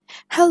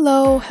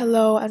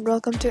Hello, and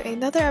welcome to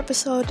another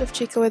episode of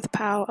Chika with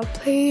Pao, a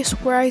place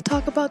where I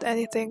talk about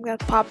anything that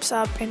pops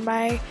up in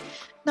my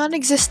non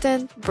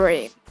existent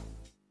brain.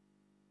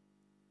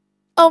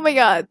 Oh my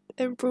god,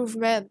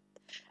 improvement.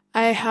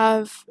 I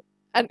have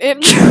an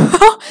intro.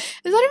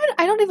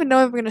 I don't even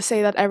know if I'm gonna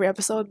say that every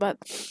episode, but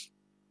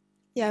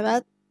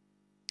yeah,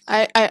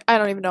 I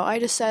don't even know. I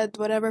just said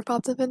whatever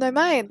popped up in my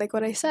mind, like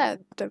what I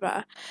said,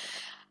 diba?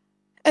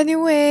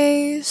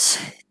 Anyways,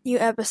 new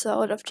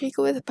episode of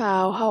Chico with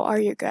Pao. How are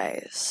you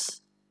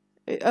guys?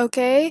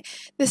 Okay,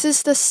 this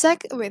is the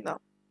second. Wait, no.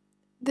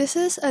 This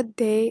is a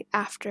day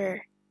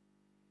after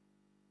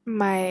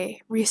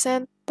my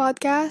recent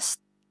podcast.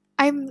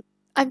 I'm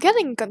I'm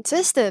getting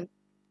consistent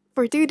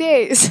for 2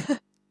 days.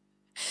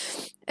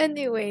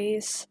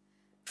 Anyways,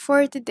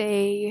 for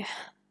today,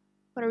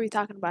 what are we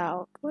talking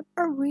about? What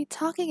are we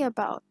talking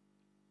about?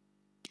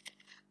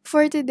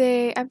 For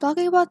today, I'm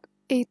talking about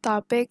a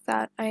topic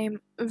that I'm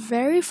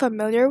very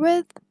familiar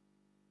with.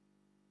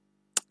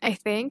 I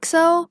think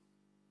so.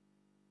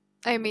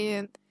 I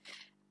mean,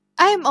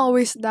 I'm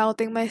always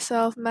doubting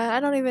myself, man. I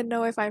don't even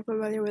know if I'm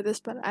familiar with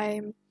this, but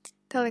I'm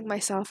telling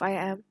myself I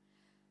am.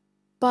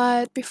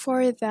 But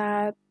before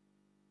that,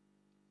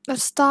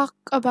 let's talk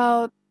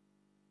about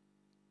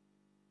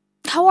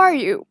how are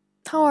you?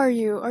 How are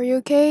you? Are you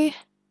okay?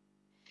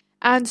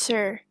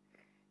 Answer.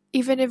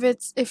 Even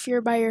if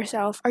you're by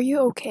yourself, are you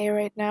okay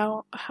right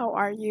now? How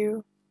are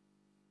you?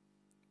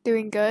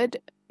 Doing good?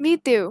 Me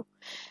too.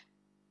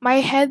 My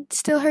head's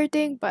still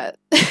hurting, but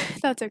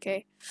that's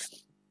okay.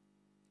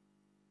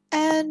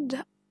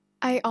 And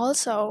I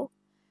also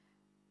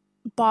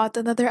bought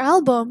another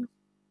album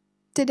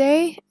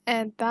today,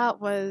 and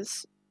that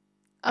was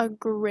a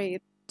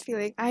great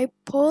feeling. I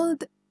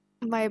pulled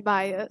my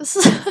bias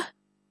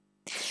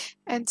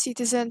and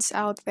citizens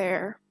out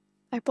there.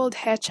 I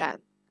pulled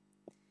Hechan.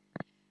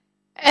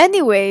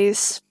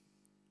 Anyways,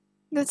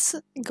 let's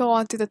go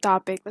on to the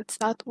topic. Let's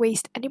not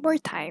waste any more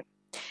time.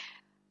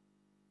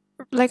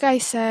 Like I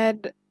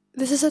said,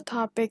 this is a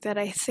topic that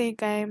I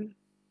think I'm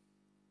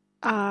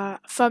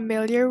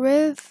familiar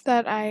with,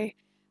 that I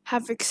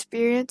have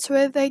experience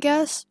with, I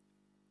guess.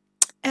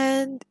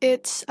 And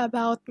it's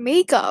about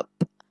makeup.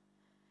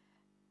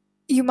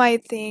 You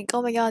might think,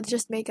 oh my god,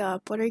 just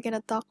makeup. What are you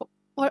gonna talk?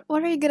 What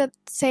are you gonna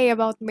say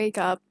about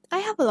makeup? I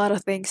have a lot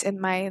of things in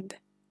mind.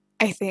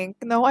 I think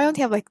no, I only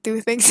have like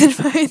two things in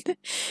mind,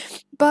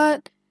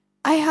 but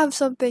I have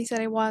some things that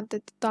I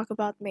wanted to talk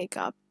about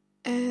makeup.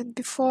 And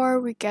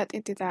before we get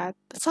into that,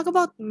 let's talk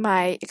about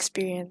my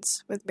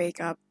experience with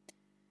makeup.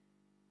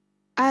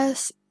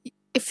 As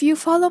if you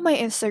follow my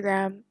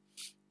Instagram,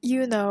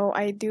 you know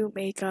I do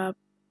makeup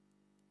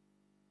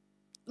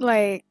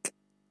like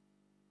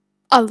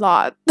a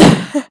lot.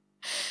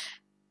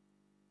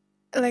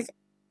 Like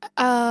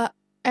uh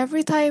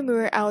every time we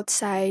were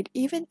outside,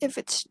 even if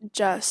it's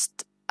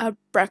just a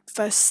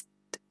breakfast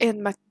in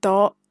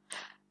McDo,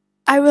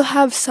 I will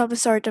have some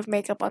sort of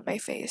makeup on my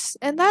face.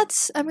 And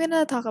I'm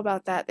gonna talk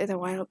about that in a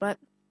while, but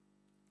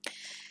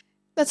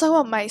let's talk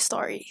about my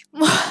story.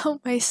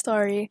 My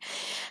story.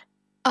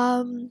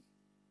 Um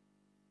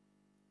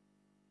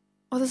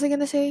what was I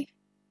gonna say?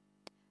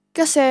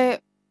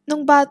 Kasi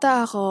nung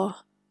bata ako,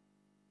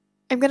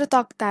 I'm gonna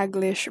talk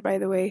Taglish by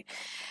the way.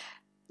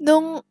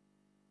 Nung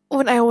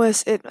when I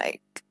was in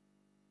like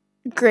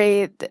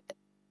grade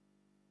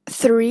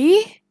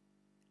 3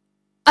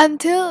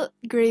 until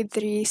grade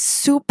 3,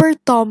 super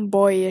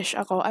tomboyish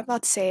ako. I'm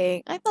not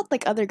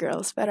like other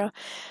girls, pero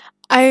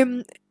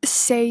I'm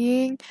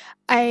saying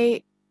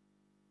I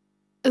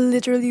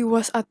literally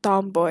was a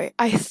tomboy.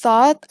 I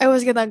thought I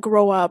was gonna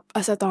grow up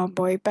as a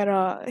tomboy,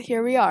 pero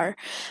here we are.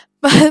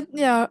 But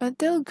yeah,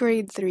 until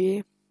grade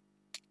 3,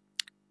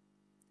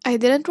 I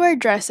didn't wear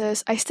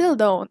dresses. I still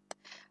don't.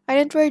 I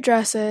didn't wear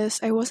dresses.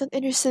 I wasn't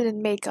interested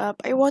in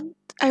makeup. I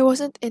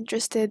wasn't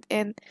interested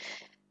in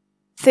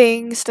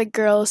things the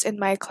girls in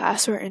my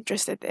class were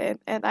interested in,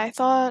 and I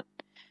thought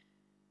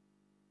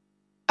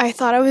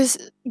I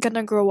was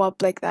gonna grow up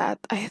like that.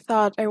 I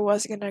thought I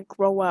was gonna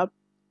grow up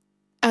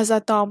as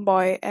a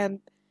tomboy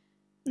and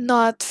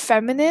not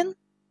feminine.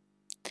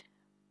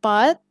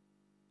 But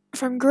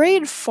from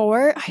grade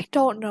 4, I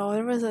don't know,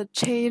 there was a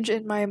change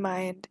in my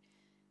mind.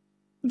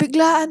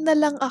 Biglaan na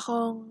lang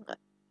akong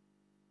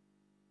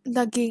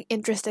naging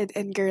interested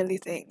in girly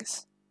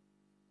things.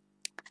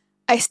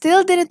 I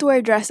still didn't wear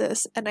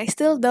dresses, and I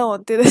still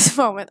don't to this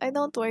moment. I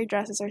don't wear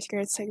dresses or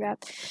skirts like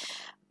that.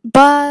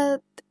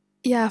 But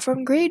yeah,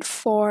 from grade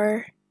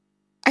 4,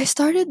 I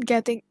started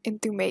getting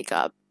into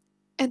makeup.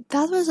 And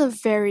that was a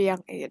very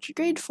young age.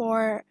 Grade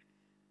 4,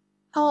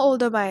 how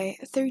old am I?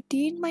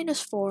 13 minus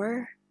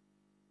 4?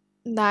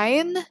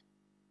 9?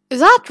 Is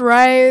that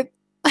right?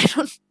 I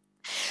don't.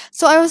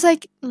 So I was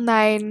like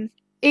 9,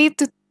 8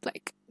 to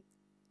like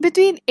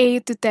between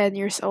 8 to 10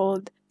 years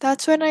old.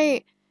 That's when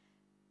I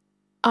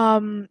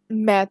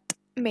met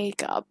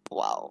makeup.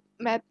 Wow,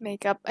 met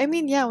makeup. I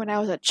mean, yeah, when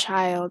I was a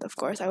child, of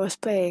course, I was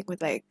playing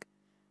with like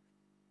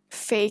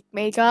fake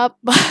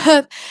makeup,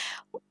 but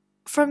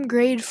from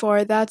grade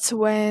 4, that's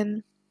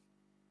when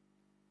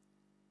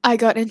I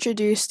got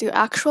introduced to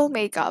actual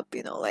makeup,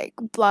 like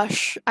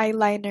blush,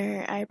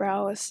 eyeliner,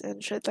 eyebrows,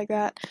 and shit like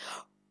that.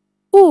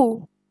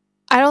 Ooh,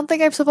 I don't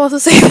think I'm supposed to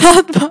say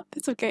that, but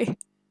it's okay.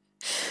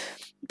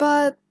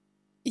 But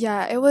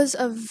yeah, it was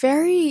a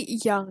very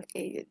young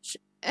age.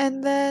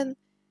 And then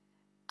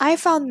I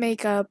found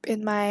makeup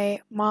in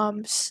my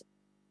mom's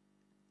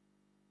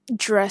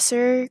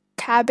dresser,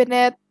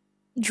 cabinet,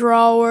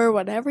 drawer,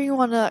 whatever you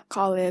want to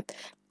call it.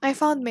 I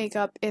found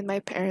makeup in my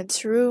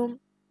parents' room.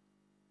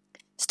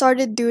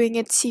 Started doing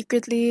it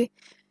secretly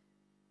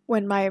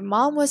when my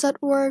mom was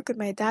at work, when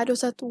my dad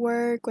was at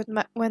work,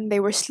 when they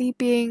were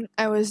sleeping.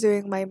 I was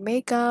doing my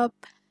makeup.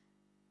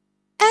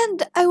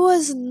 And I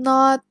was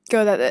not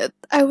good at it.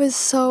 I was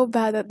so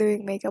bad at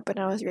doing makeup when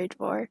I was grade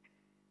 4.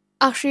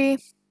 Actually,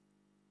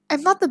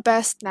 I'm not the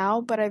best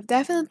now, but I've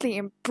definitely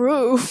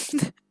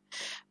improved.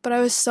 But I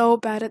was so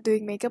bad at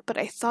doing makeup, but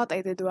I thought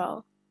I did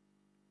well.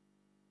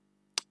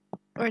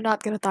 We're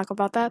not gonna talk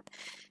about that.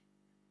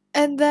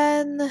 And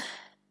then,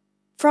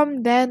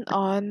 from then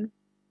on,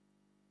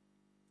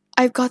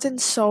 I've gotten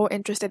so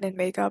interested in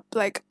makeup.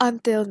 Like,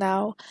 until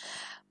now,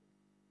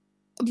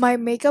 my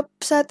makeup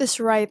set is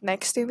right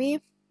next to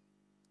me.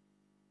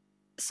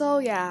 So,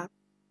 yeah.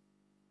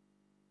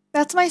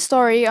 That's my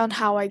story on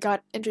how I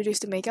got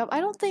introduced to makeup.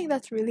 I don't think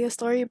that's really a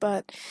story,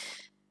 but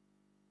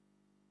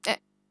eh,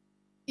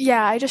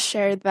 yeah, I just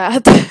shared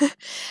that.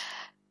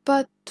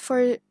 But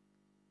for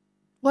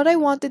what I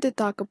wanted to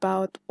talk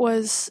about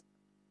was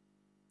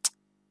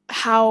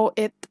how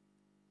it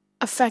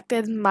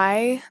affected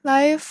my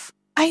life.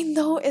 I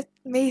know it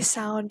may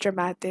sound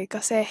dramatic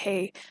kasi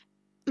hey,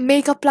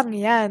 makeup lang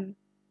yan.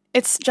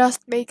 It's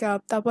just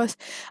makeup. Tapos,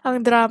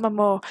 ang drama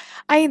mo.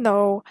 I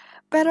know.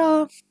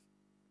 Pero,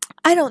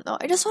 I don't know.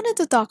 I just wanted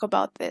to talk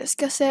about this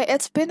kasi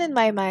it's been in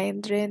my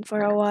mind rin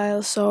for a while.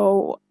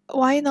 So,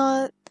 why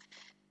not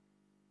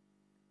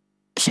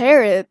share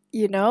it,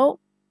 you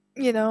know?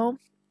 You know?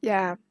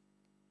 Yeah.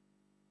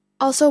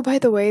 Also, by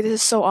the way,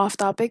 this is so off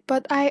topic,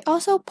 but I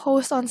also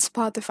post on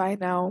Spotify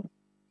now.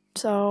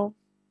 So,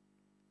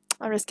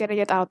 I'm just getting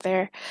it out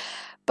there.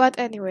 But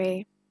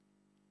anyway,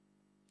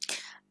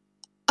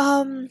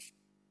 um,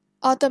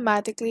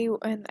 automatically,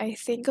 when I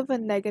think of a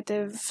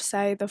negative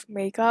side of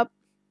makeup,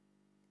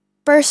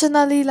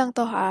 personally lang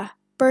to ha.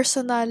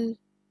 Personal,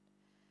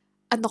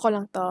 ano ko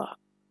lang to.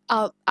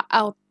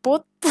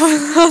 Output?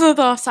 Ano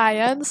to?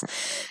 Science?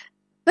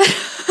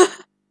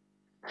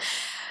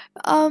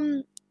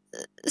 um,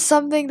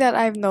 something that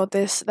I've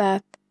noticed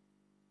that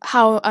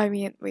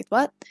wait,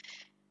 what?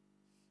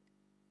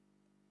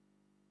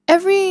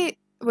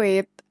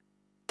 Wait,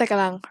 teka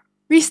lang.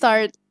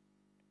 Restart.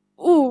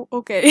 Ooh,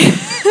 okay.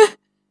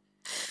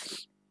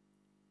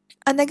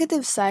 A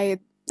negative side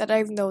that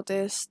I've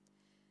noticed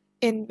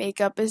in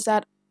makeup is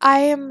that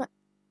I'm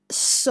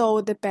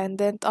so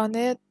dependent on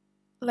it.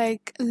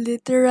 Like,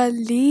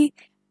 literally,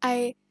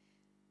 I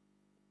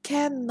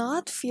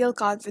cannot feel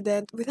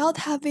confident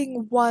without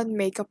having one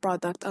makeup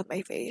product on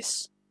my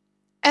face.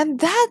 And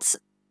that's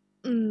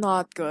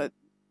not good.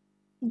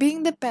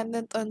 Being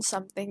dependent on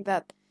something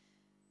that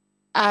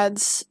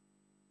adds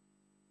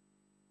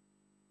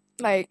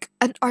like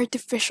an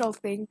artificial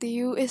thing to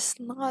you is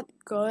not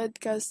good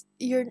because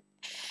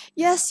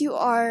yes, you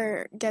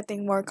are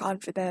getting more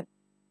confident,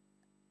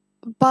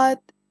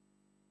 but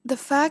the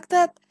fact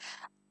that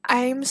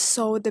I'm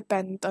so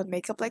dependent on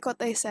makeup, like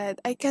what I said,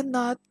 I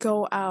cannot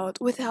go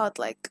out without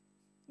like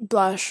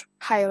blush,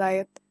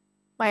 highlight,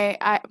 my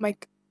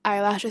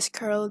eyelashes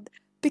curled,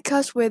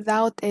 because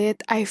without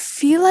it, I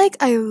feel like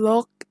I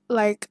look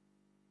like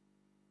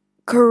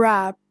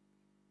crap.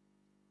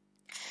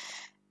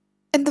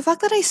 And the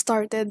fact that I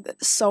started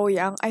so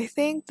young, I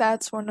think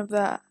that's one of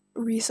the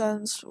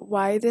reasons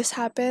why this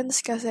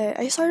happens. Because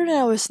I started when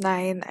I was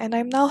 9 and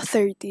I'm now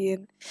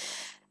 13.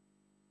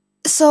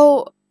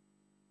 So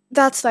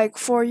that's like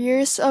 4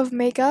 years of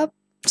makeup.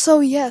 So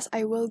yes,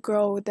 I will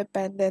grow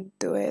dependent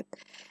to it.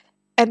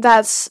 And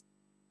that's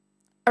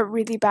a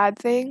really bad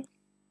thing.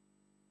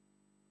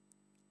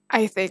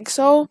 I think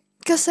so.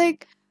 Because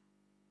like,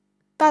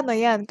 paano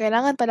yan?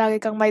 Kailangan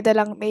palagi kang may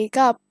dalang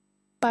makeup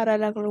para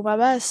lang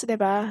lumabas, 'di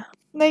ba?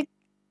 Like,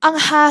 ang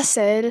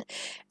hassle,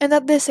 and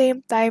at the same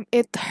time,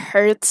 it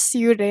hurts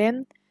you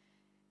rin.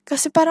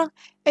 Kasi parang,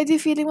 di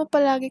feeling mo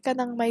palagi ka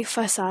ng may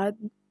facade.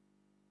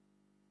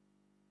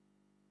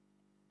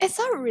 It's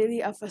not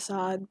really a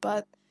facade,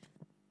 but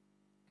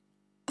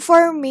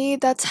for me,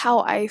 that's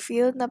how I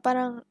feel, na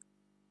parang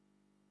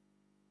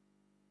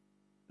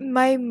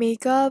my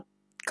makeup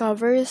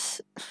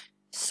covers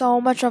so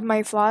much of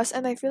my flaws,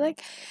 and I feel like,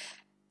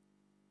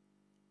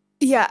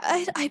 yeah,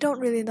 I don't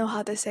really know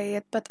how to say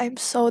it, but I'm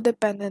so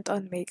dependent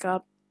on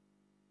makeup.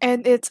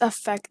 And it's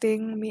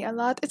affecting me a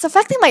lot. It's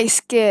affecting my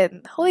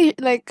skin. Holy,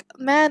 like,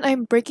 man,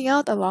 I'm breaking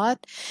out a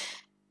lot.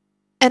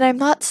 And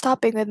I'm not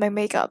stopping with my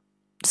makeup.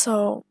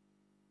 So,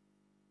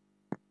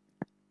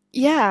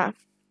 yeah.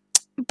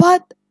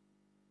 But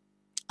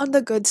on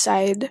the good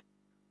side,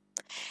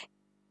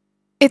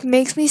 it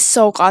makes me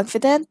so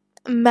confident.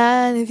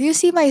 Man, if you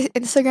see my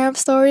Instagram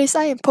stories,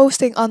 I am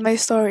posting on my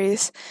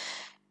stories.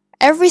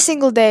 every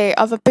single day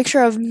of a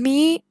picture of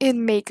me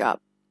in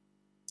makeup.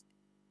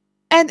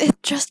 And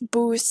it just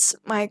boosts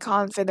my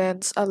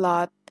confidence a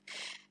lot.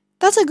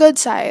 That's a good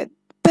side.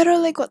 Pero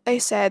like what I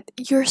said,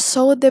 you're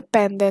so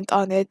dependent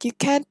on it. You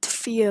can't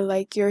feel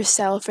like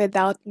yourself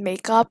without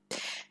makeup.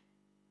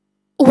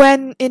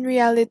 When in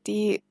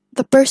reality,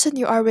 the person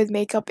you are with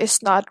makeup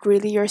is not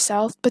really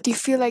yourself, but you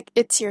feel like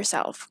it's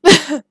yourself.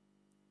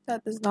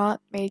 That does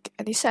not make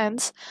any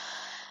sense.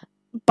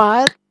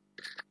 But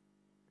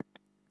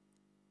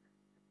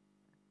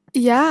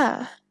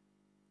yeah.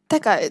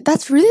 Teka,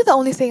 that's really the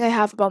only thing I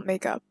have about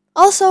makeup.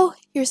 Also,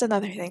 here's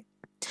another thing.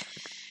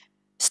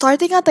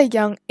 Starting at a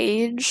young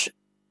age,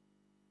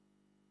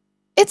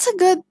 it's a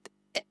good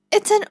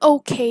it's an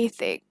okay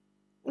thing.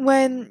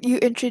 When you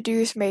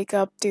introduce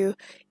makeup to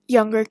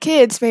younger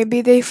kids,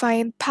 maybe they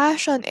find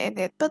passion in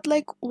it. But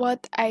like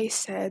what I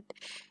said,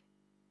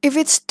 if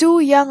it's too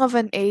young of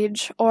an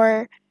age,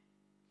 or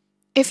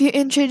if you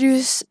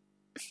introduce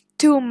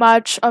too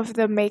much of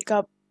the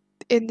makeup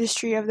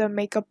industry, of the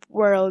makeup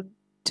world,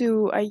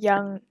 to a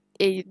young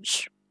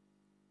age,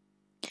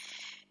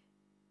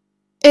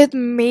 it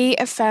may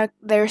affect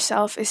their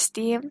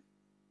self-esteem,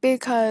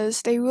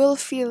 because they will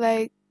feel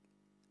like,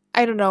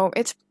 I don't know,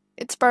 it's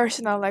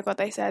personal, like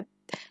what I said.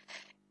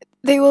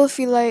 They will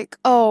feel like,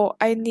 oh,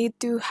 I need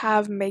to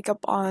have makeup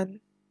on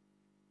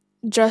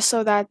just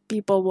so that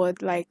people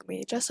would like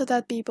me, just so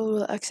that people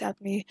will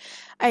accept me.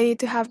 I need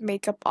to have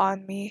makeup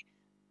on me.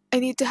 I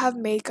need to have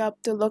makeup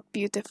to look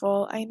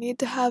beautiful. I need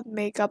to have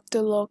makeup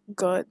to look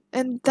good.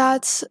 And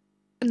that's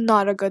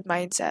not a good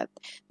mindset.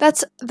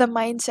 That's the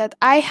mindset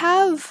I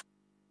have,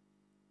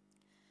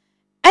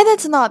 and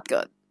it's not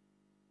good.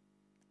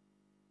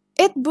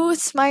 It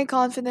boosts my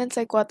confidence,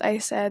 like what I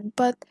said,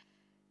 but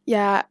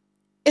yeah,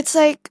 it's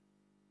like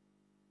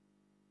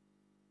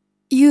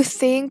you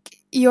think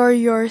you're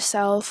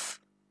yourself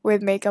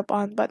with makeup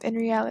on, but in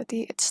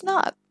reality, it's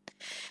not.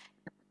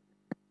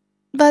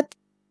 But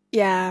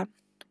yeah,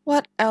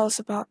 what else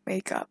about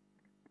makeup?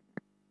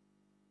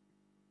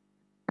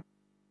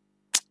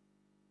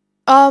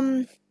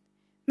 Um,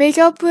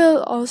 makeup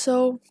will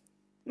also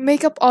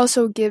makeup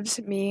also gives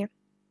me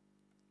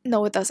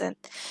no, it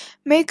doesn't.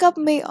 Makeup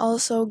may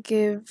also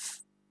give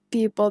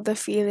people the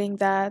feeling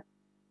that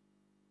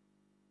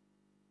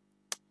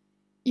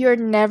you're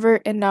never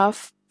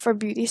enough for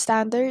beauty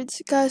standards,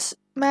 because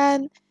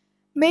man,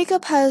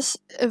 makeup has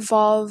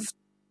evolved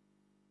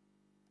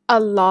a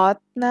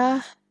lot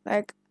na.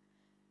 Like,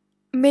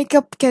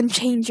 makeup can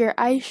change your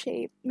eye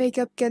shape,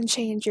 makeup can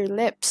change your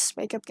lips,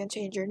 makeup can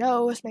change your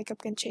nose, makeup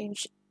can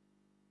change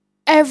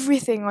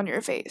everything on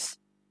your face.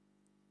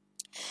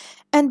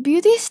 And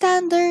beauty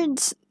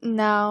standards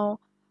now,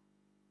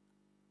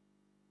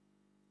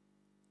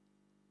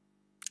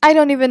 I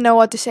don't even know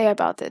what to say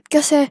about it.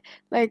 Kasi,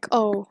 like,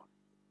 oh,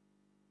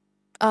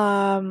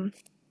 um,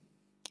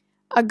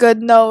 a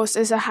good nose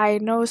is a high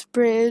nose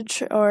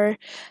bridge, or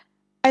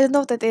I don't know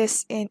what that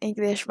is in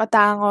English,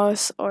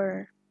 matangos,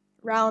 or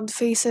round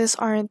faces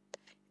aren't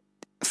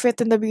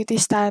fit in the beauty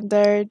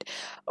standard,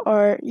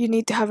 or you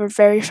need to have a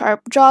very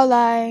sharp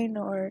jawline,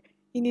 or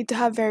you need to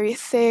have very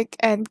thick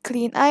and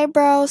clean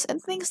eyebrows,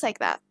 and things like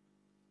that.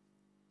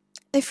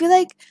 I feel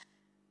like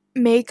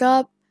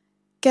makeup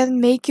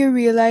can make you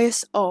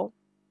realize, oh,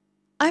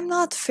 I'm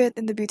not fit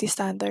in the beauty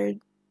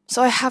standard,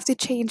 so I have to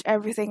change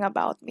everything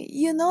about me.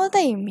 You know what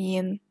I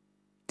mean?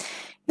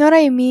 You know what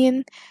I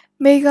mean?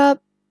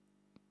 Makeup,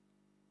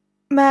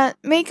 man,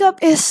 makeup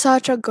is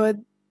such a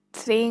good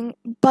thing,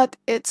 but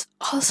it's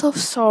also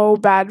so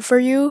bad for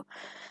you.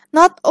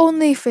 Not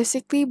only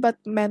physically, but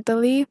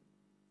mentally.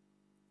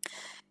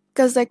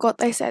 Because, like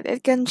what I said,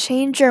 it can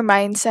change your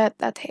mindset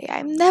that, hey,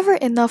 I'm never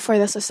enough for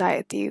the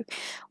society.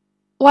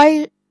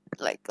 Why,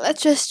 like,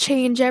 let's just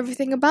change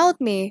everything about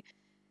me.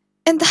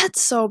 And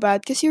that's so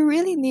bad, because you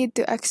really need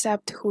to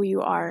accept who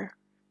you are.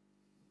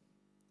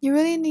 You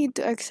really need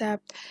to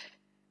accept,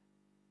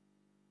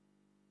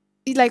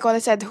 like what I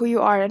said, who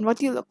you are and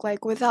what you look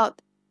like,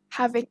 without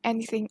having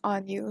anything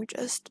on you,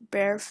 just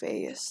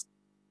barefaced,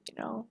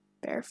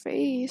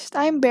 barefaced.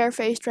 I'm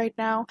barefaced right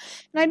now,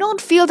 and I don't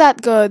feel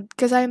that good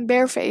because I'm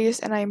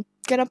barefaced, and I'm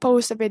gonna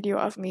post a video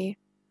of me.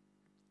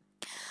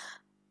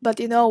 But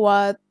you know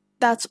what?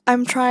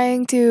 I'm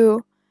trying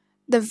to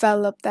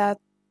develop that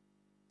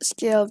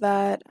skill,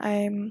 that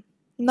I'm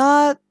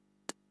not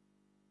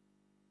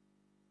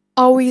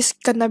always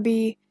gonna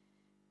be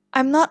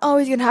I'm not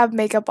always gonna have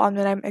makeup on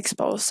when I'm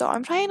exposed. So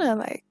I'm trying to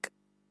like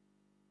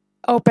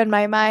open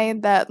my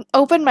mind.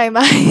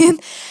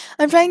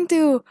 I'm trying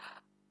to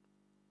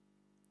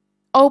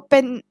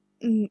open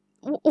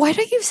why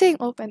do I keep saying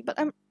open? But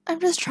I'm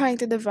just trying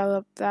to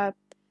develop that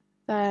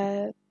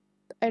I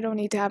don't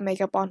need to have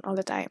makeup on all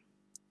the time.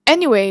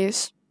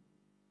 Anyways,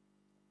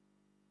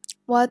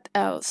 what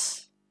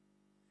else?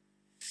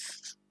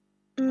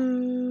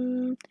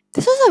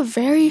 This was a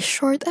very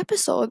short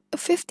episode.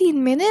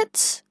 15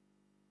 minutes?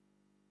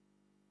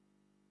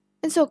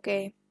 It's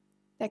okay.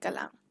 Teka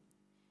lang.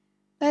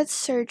 Let's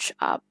search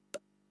up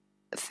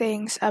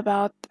things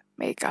about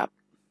makeup.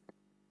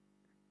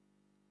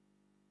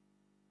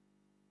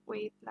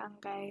 Wait lang,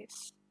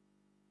 guys.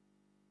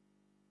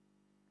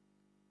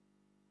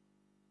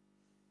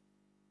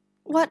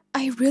 What?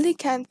 I really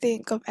can't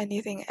think of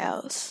anything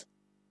else.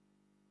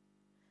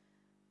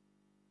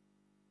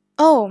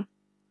 Oh,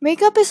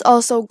 makeup is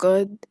also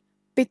good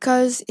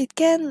because it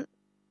can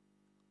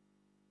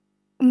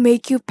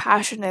make you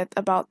passionate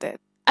about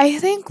it. I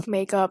think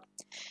makeup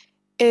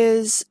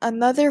is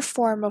another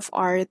form of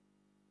art.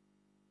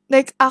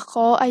 Like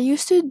ako, I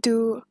used to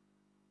do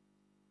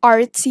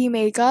artsy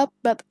makeup,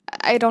 but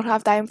I don't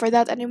have time for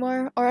that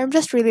anymore, or I'm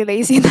just really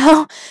lazy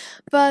now.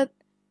 But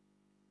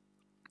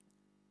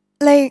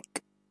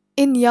like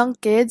in young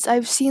kids,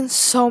 I've seen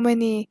so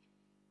many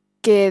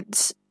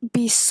kids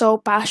be so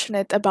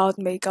passionate about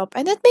makeup,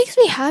 and it makes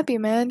me happy,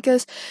 man,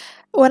 because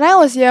when I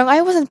was young,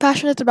 I wasn't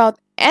passionate about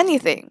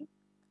anything.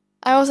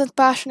 I wasn't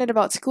passionate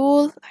about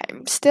school.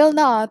 I'm still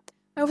not.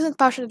 I wasn't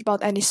passionate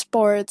about any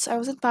sports. I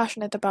wasn't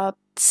passionate about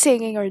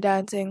singing or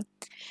dancing.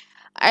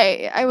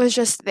 I was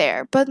just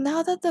there. But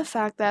now that the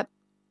fact that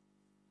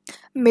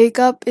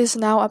makeup is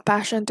now a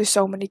passion to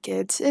so many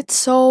kids, it's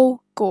so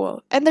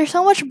cool. And they're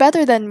so much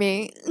better than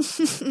me.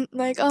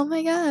 Like, oh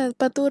my god,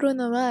 paturo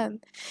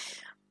naman.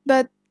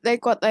 But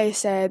like what I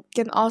said,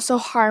 can also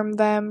harm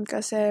them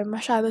kasi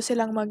masyado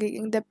silang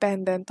magiging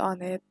dependent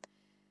on it.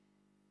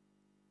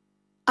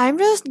 I'm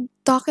just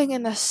talking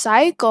in a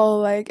cycle,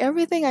 like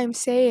everything I'm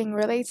saying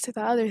relates to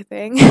the other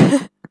thing.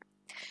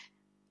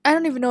 I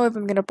don't even know if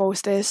I'm gonna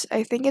post this.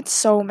 I think it's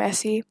so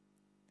messy.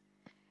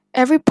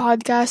 Every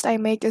podcast I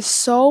make is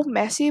so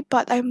messy,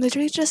 but I'm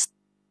literally just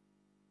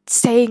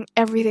saying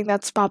everything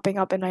that's popping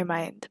up in my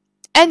mind.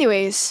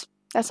 Anyways,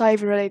 that's not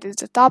even related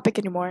to the topic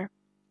anymore.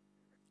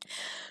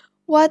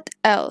 What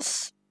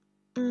else?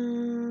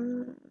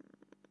 Mm,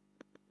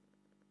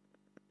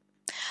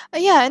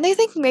 yeah, and I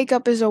think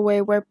makeup is a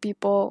way where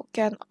people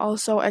can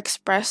also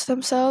express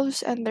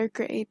themselves and their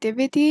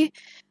creativity.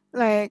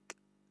 Like,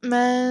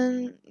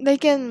 man, they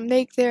can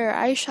make their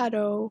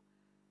eyeshadow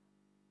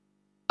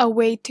a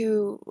way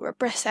to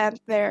represent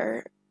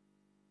their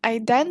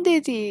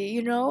identity,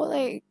 you know?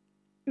 Like,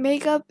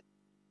 makeup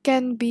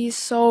can be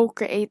so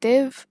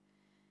creative,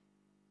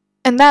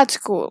 and that's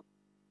cool.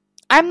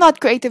 I'm not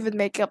creative with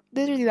makeup.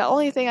 Literally, the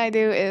only thing I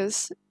do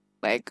is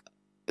like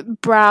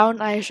brown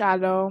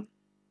eyeshadow.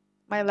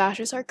 My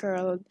lashes are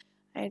curled.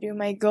 I do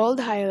my gold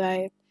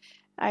highlight.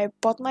 I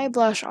put my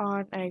blush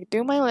on. I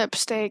do my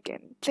lipstick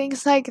and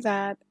things like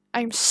that.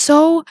 I'm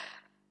so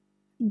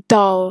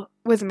dull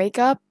with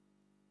makeup,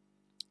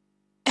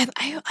 and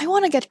I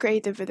want to get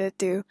creative with it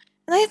too.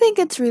 And I think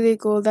it's really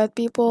cool that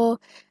people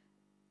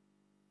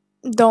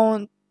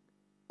don't,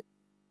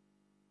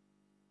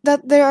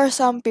 that there are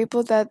some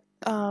people that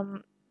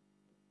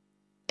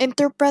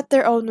interpret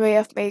their own way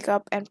of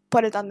makeup and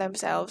put it on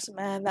themselves.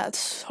 Man, that's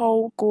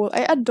so cool.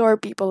 I adore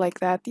people like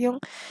that. Yung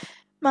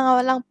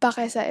mga walang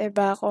pake sa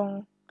iba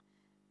kung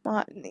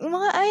yung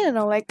mga I don't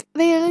know, like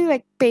they really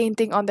like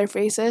painting on their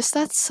faces.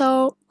 That's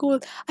so cool.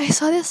 I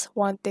saw this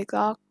one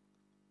TikTok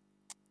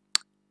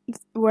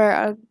where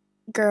a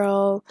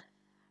girl,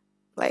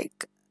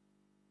 like,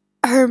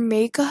 her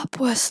makeup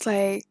was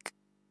like,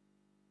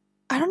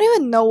 I don't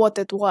even know what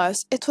it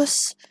was. It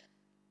was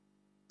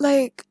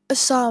like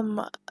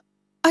some,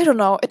 I don't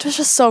know. It was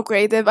just so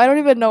creative. I don't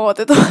even know what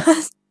it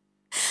was.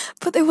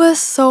 But it was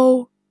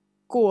so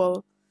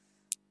cool.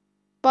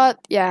 But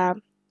yeah,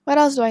 what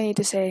else do I need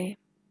to say?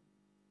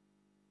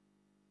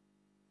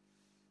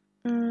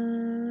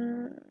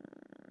 Mm,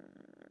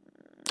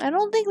 I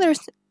don't think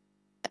there's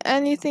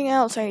anything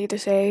else I need to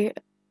say.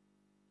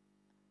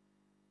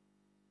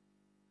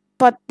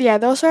 But yeah,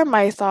 those are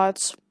my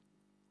thoughts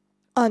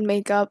on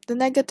makeup. The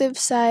negative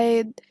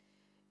side,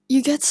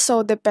 you get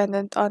so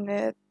dependent on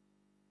it.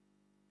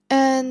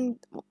 And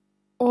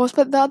what was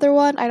the other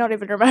one? I don't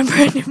even remember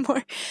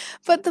anymore.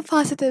 But the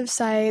positive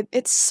side,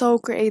 it's so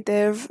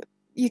creative.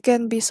 You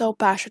can be so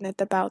passionate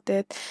about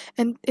it.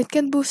 And it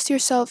can boost your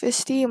self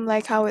esteem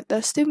like how it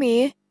does to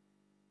me.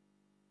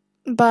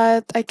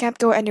 But I can't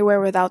go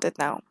anywhere without it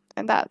now.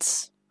 And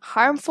that's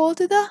harmful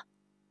to the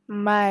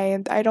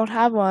mind. I don't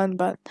have one,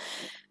 but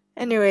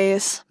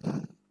anyways,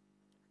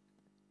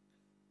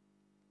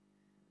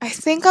 I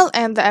think I'll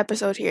end the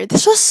episode here.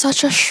 This was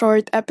such a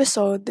short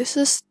episode. This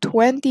is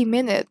 20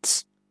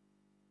 minutes.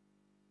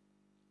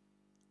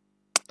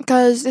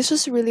 Because this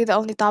was really the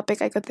only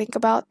topic I could think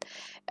about.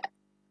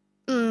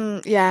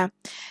 Yeah.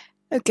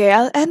 Okay,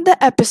 I'll end the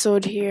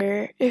episode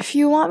here. If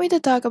you want me to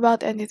talk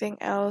about anything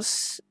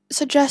else,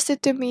 suggest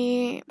it to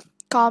me.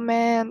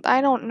 Comment. I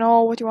don't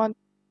know what you want,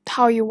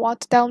 how you want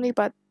to tell me,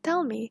 but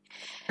tell me.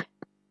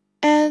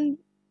 And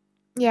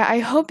yeah, I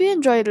hope you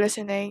enjoyed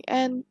listening.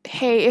 And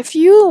hey, if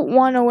you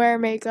want to wear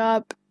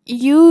makeup,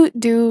 you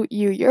do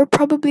you. You're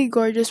probably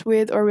gorgeous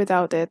with or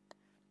without it.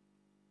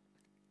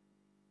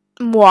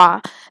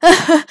 Moi.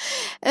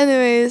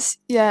 Anyways,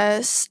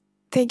 yes.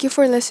 Thank you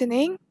for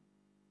listening.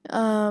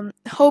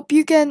 Hope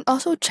you can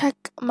also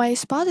check my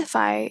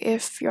Spotify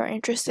if you're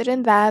interested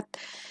in that.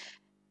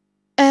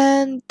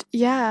 And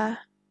yeah,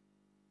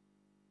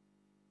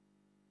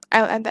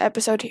 I'll end the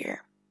episode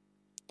here.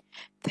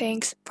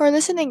 Thanks for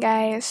listening,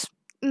 guys.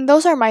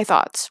 Those are my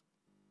thoughts.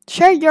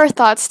 Share your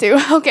thoughts too.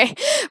 Okay,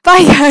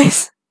 bye,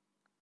 guys.